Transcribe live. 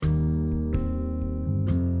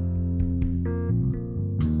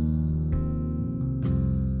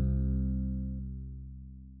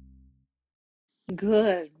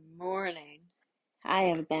Good morning. I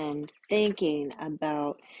have been thinking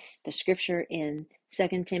about the scripture in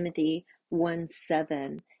 2 Timothy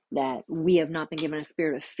 1:7 that we have not been given a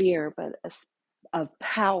spirit of fear, but of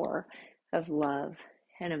power, of love,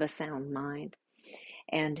 and of a sound mind.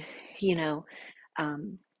 And, you know,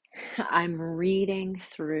 um, I'm reading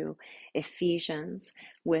through Ephesians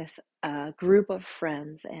with a group of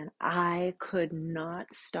friends, and I could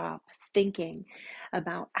not stop thinking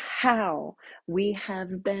about how we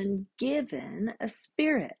have been given a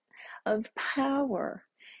spirit of power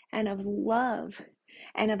and of love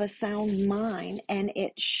and of a sound mind, and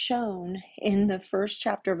it's shown in the first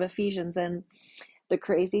chapter of Ephesians. And the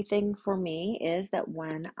crazy thing for me is that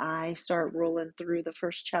when I start rolling through the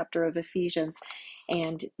first chapter of Ephesians,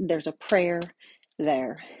 and there's a prayer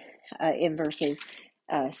there in verses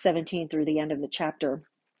 17 through the end of the chapter,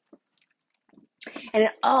 and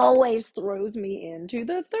it always throws me into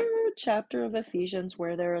the third chapter of Ephesians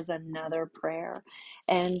where there is another prayer.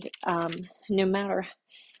 And no matter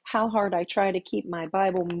how hard I try to keep my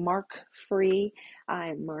Bible mark free,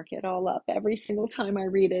 I mark it all up every single time I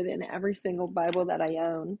read it in every single Bible that I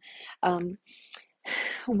own.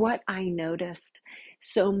 What I noticed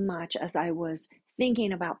so much as I was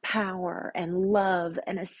thinking about power and love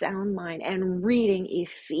and a sound mind and reading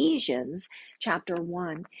Ephesians chapter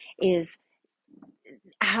 1 is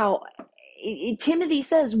how Timothy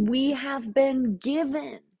says we have been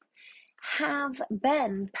given, have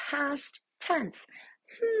been, past tense.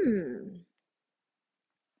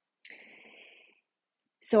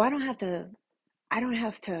 So I don't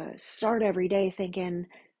have to start every day thinking,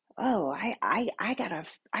 oh, I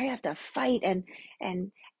have to fight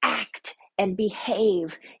and act and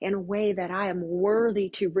behave in a way that I am worthy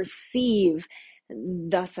to receive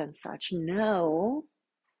thus and such. No,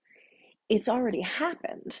 it's already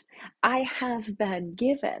happened. I have been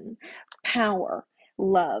given power,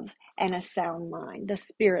 love, and a sound mind, the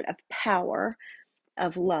spirit of power,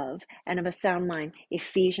 of love, and of a sound mind.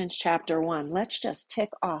 Ephesians chapter 1. Let's just tick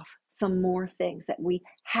off some more things that we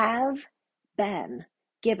have been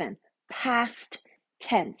given. Past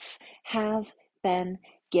tense, have been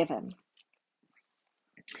given.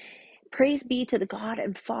 Praise be to the God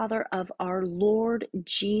and Father of our Lord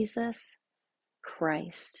Jesus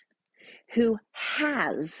Christ, who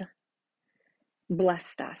has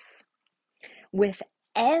blessed us with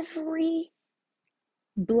every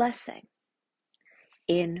blessing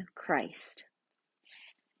in Christ.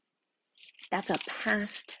 That's a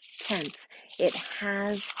past tense. It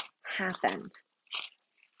has happened.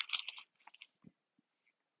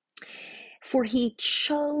 For he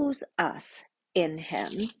chose us in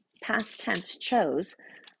him, past tense chose,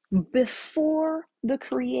 before the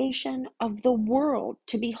creation of the world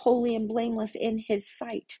to be holy and blameless in his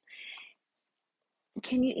sight.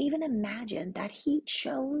 Can you even imagine that he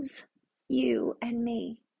chose you and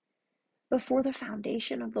me before the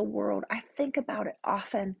foundation of the world? I think about it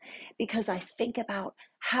often because I think about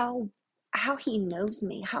how he knows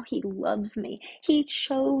me, how he loves me. He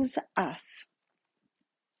chose us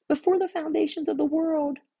before the foundations of the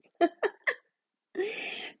world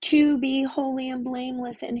to be holy and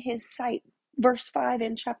blameless in his sight. Verse 5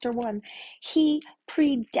 in chapter 1. He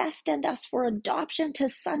predestined us for adoption to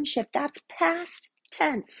sonship. That's past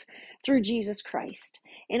tense, through Jesus Christ.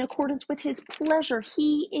 In accordance with his pleasure,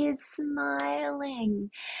 he is smiling,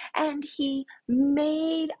 and he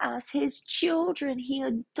made us his children. He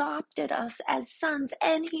adopted us as sons,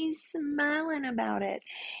 and he's smiling about it.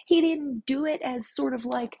 He didn't do it as sort of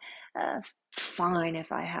like fine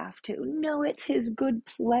if I have to. No, it's his good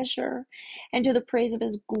pleasure, and to the praise of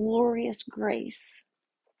his glorious grace.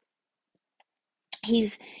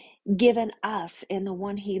 He's given us in the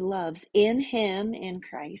one he loves, in him, in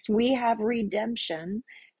Christ. We have redemption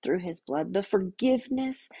through his blood, the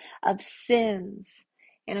forgiveness of sins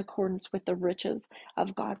in accordance with the riches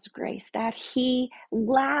of God's grace that he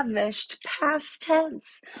lavished, past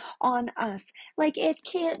tense, on us. Like, it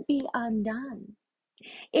can't be undone.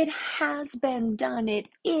 It has been done. It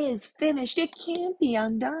is finished. It can't be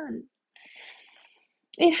undone.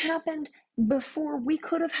 It happened before we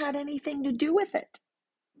could have had anything to do with it.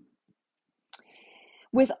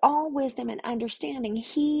 With all wisdom and understanding,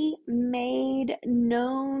 he made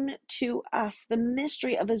known to us the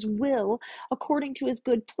mystery of his will according to his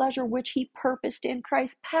good pleasure, which he purposed in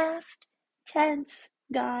Christ. Past tense,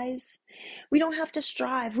 guys. We don't have to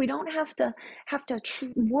strive. We don't have to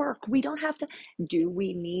work. We don't have to. Do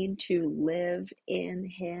we need to live in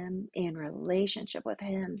him, in relationship with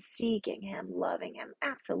him, seeking him, loving him?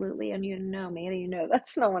 Absolutely. And you know me, you know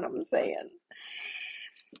that's not what I'm saying.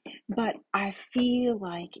 But I feel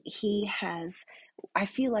like he has I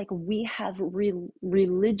feel like we have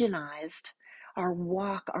religionized our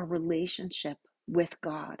walk, our relationship with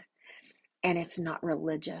God. And it's not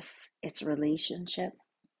religious, it's relationship.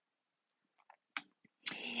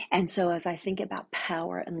 And so as I think about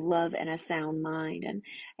power and love and a sound mind,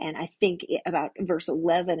 and I think about verse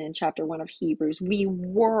 11 in chapter 1 of Hebrews, we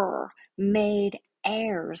were made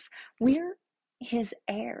heirs. We're his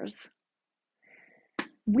heirs.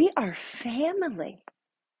 We are family.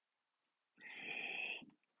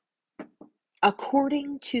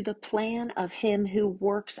 According to the plan of him who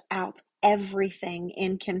works out everything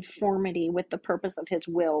in conformity with the purpose of his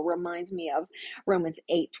will, reminds me of Romans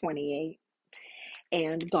 8:28.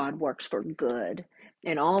 And God works for good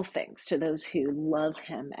in all things to those who love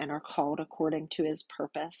him and are called according to his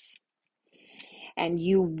purpose. And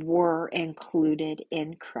you were included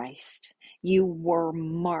in Christ. You were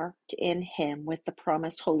marked in him with the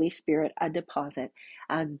promised Holy Spirit, a deposit,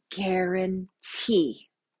 a guarantee.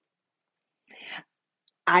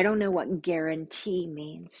 I don't know what guarantee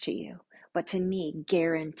means to you, but to me,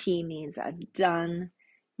 guarantee means a done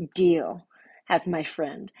deal. As my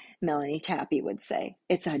friend Melanie Tappy would say,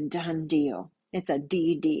 it's a done deal. It's a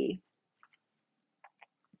DD.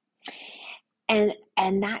 And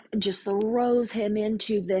that just throws him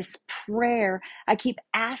into this prayer. I keep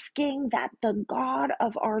asking that the God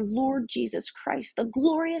of our Lord Jesus Christ, the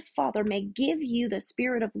glorious Father, may give you the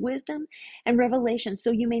spirit of wisdom and revelation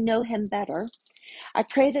so you may know him better. I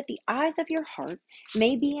pray that the eyes of your heart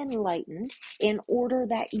may be enlightened in order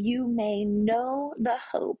that you may know the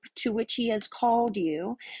hope to which he has called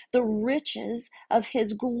you, the riches of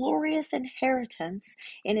his glorious inheritance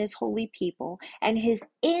in his holy people, and his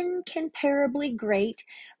incomparably great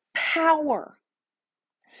power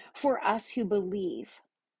for us who believe.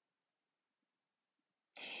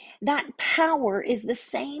 That power is the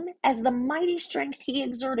same as the mighty strength he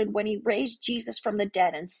exerted when he raised Jesus from the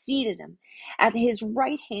dead and seated him at his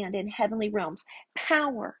right hand in heavenly realms.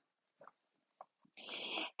 Power.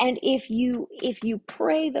 And if you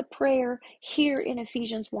pray the prayer here in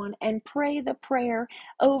Ephesians 1 and pray the prayer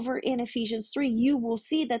over in Ephesians 3, you will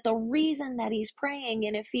see that the reason that he's praying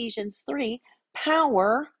in Ephesians 3,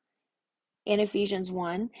 power in Ephesians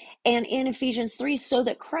 1 and in Ephesians 3, so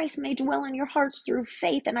that Christ may dwell in your hearts through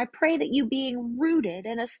faith. And I pray that you, being rooted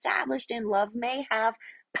and established in love, may have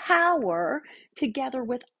power together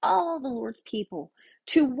with all the Lord's people.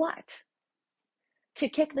 To what? To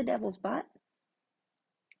kick the devil's butt?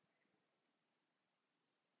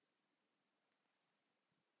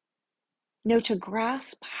 No, to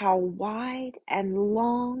grasp how wide and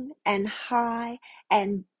long and high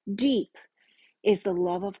and deep is the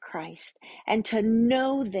love of Christ, and to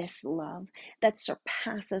know this love that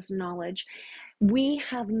surpasses knowledge. We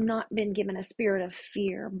have not been given a spirit of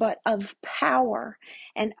fear, but of power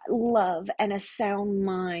and love and a sound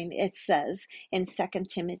mind, it says in 2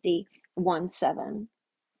 Timothy 1:7.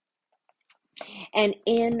 And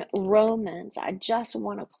in Romans, I just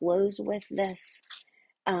want to close with this.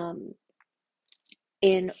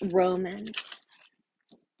 In Romans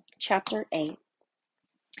chapter 8,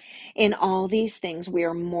 in all these things we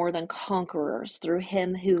are more than conquerors through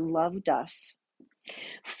him who loved us.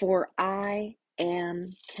 For I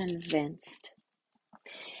am convinced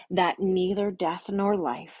that neither death nor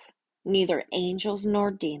life, neither angels nor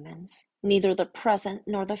demons, neither the present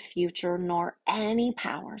nor the future, nor any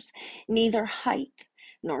powers, neither height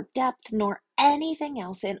nor depth, nor anything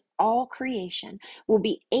else in all creation will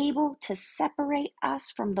be able to separate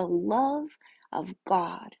us from the love of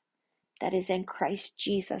God that is in Christ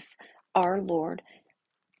Jesus our Lord.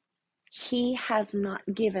 He has not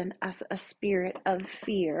given us a spirit of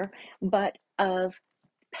fear, but of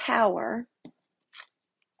power,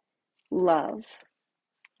 love,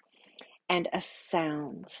 and a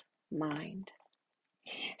sound mind.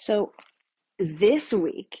 So this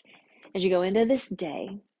week, as you go into this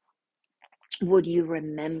day, would you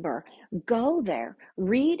remember? Go there,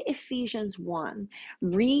 read Ephesians 1,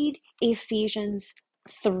 read Ephesians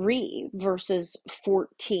 3, verses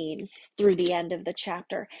 14 through the end of the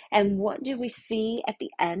chapter. And what do we see at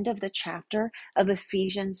the end of the chapter of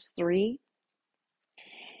Ephesians 3?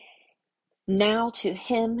 Now to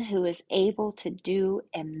him who is able to do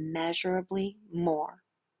immeasurably more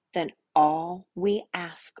than all we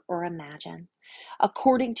ask or imagine,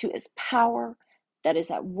 according to his power that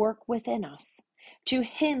is at work within us. To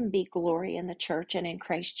him be glory in the church and in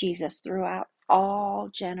Christ Jesus throughout all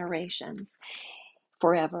generations,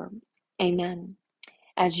 forever. Amen.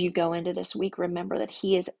 As you go into this week, remember that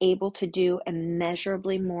He is able to do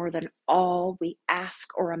immeasurably more than all we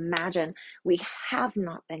ask or imagine. We have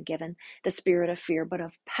not been given the spirit of fear, but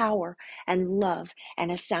of power and love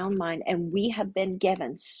and a sound mind. And we have been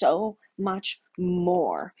given so much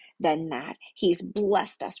more than that. He's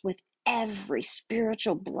blessed us with every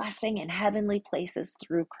spiritual blessing in heavenly places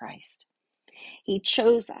through Christ. He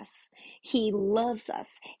chose us. He loves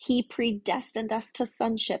us. He predestined us to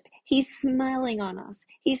sonship. He's smiling on us.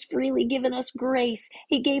 He's freely given us grace.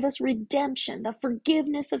 He gave us redemption, the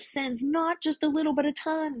forgiveness of sins, not just a little, but a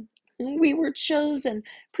ton. We were chosen,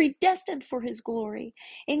 predestined for His glory,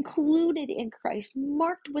 included in Christ,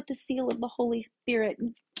 marked with the seal of the Holy Spirit,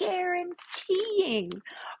 guaranteeing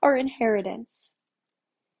our inheritance.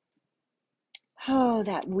 Oh,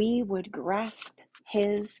 that we would grasp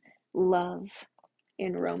His love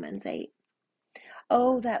in Romans 8.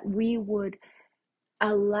 Oh, that we would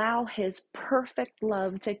allow His perfect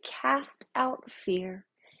love to cast out fear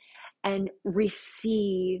and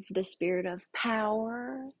receive the spirit of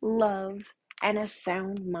power, love, and a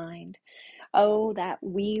sound mind. Oh, that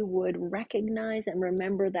we would recognize and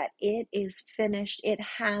remember that it is finished, it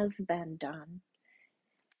has been done.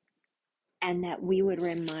 And that we would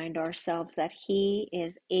remind ourselves that He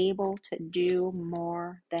is able to do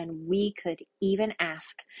more than we could even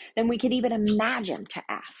ask, than we could even imagine to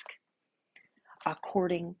ask,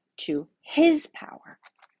 according to His power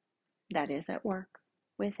that is at work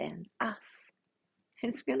within us.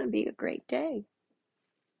 It's going to be a great day.